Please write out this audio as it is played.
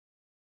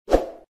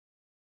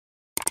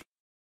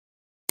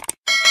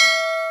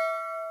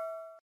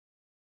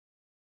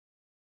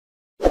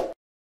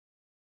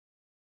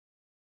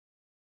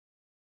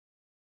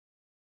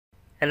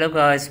Hello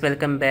guys,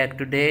 welcome back.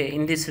 Today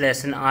in this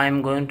lesson I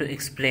am going to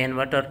explain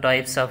what are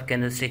types of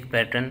candlestick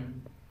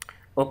pattern.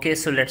 Okay,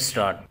 so let's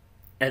start.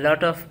 A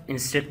lot of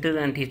instructors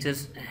and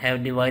teachers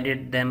have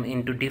divided them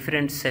into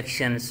different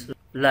sections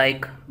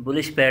like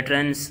bullish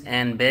patterns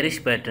and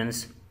bearish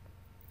patterns.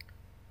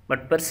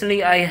 But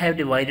personally I have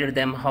divided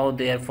them how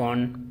they are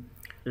formed,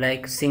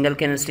 like single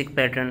candlestick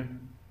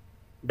pattern,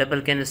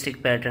 double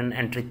candlestick pattern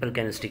and triple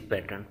candlestick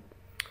pattern.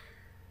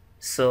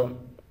 So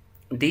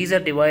these are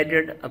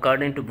divided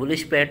according to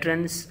bullish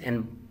patterns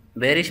and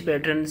bearish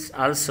patterns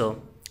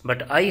also,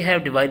 but I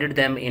have divided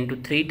them into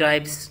three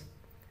types.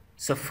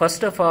 So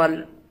first of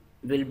all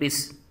will be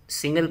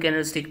single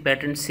candlestick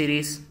pattern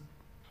series.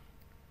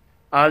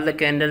 All the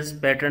candles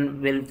pattern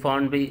will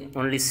formed by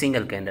only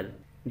single candle.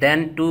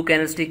 Then two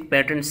candlestick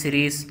pattern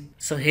series.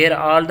 So here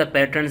all the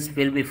patterns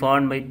will be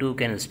formed by two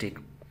candlestick.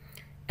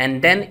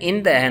 And then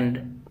in the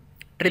end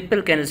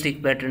triple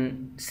candlestick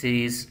pattern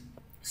series.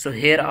 So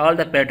here all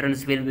the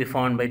patterns will be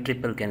formed by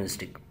triple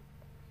candlestick.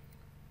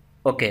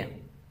 Okay,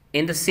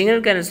 in the single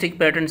candlestick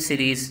pattern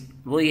series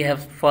we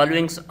have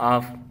followings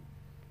of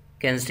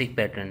candlestick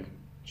pattern: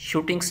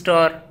 shooting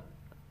star,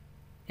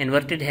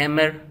 inverted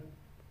hammer,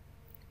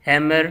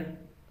 hammer,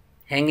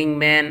 hanging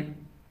man,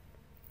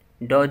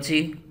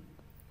 doji,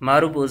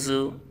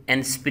 marubozu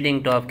and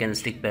spinning top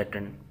candlestick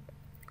pattern.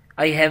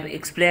 I have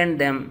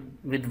explained them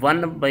with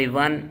one by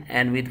one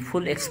and with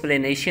full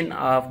explanation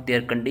of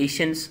their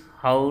conditions,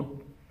 how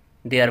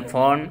they are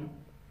formed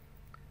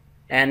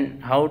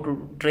and how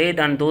to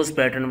trade on those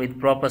patterns with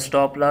proper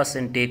stop loss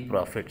and take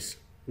profits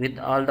with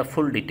all the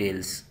full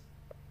details.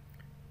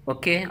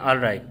 Okay,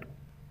 alright.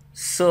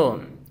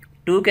 So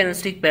two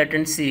candlestick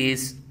pattern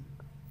series,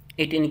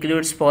 it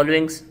includes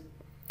followings: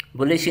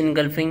 bullish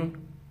engulfing,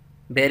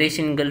 bearish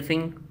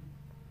engulfing,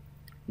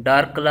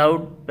 dark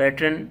cloud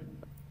pattern,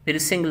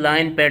 piercing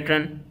line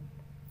pattern,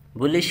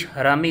 bullish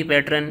harami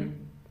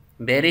pattern,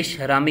 bearish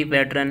harami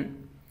pattern,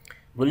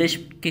 bullish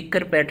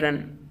kicker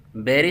pattern,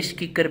 bearish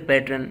kicker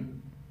pattern,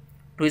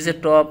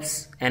 tweezer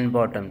tops and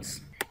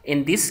bottoms.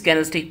 In this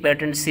candlestick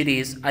pattern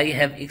series I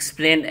have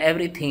explained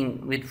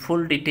everything with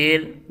full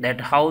detail, that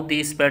how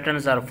these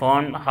patterns are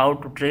formed, how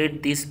to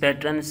trade these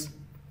patterns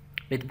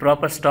with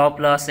proper stop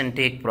loss and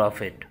take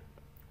profit.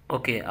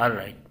 Okay,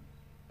 alright.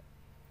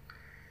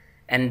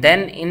 And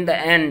then in the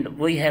end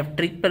we have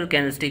triple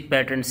candlestick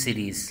pattern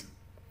series.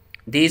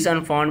 These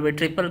are formed by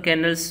triple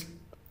candles.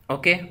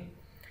 Okay,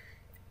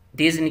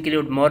 these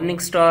include morning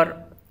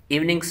star,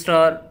 evening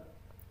star,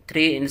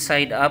 3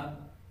 inside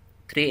up,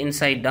 3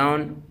 inside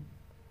down,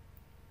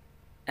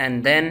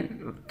 and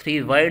then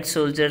 3 white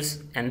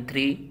soldiers and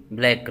 3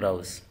 black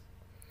crows.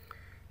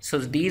 So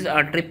these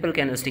are triple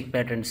candlestick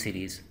pattern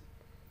series.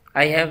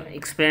 I have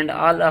explained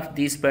all of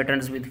these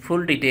patterns with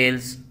full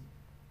details.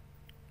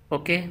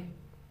 Okay,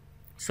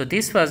 so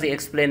this was the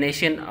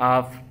explanation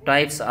of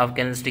types of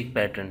candlestick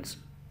patterns.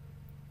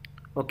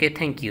 Okay,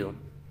 thank you.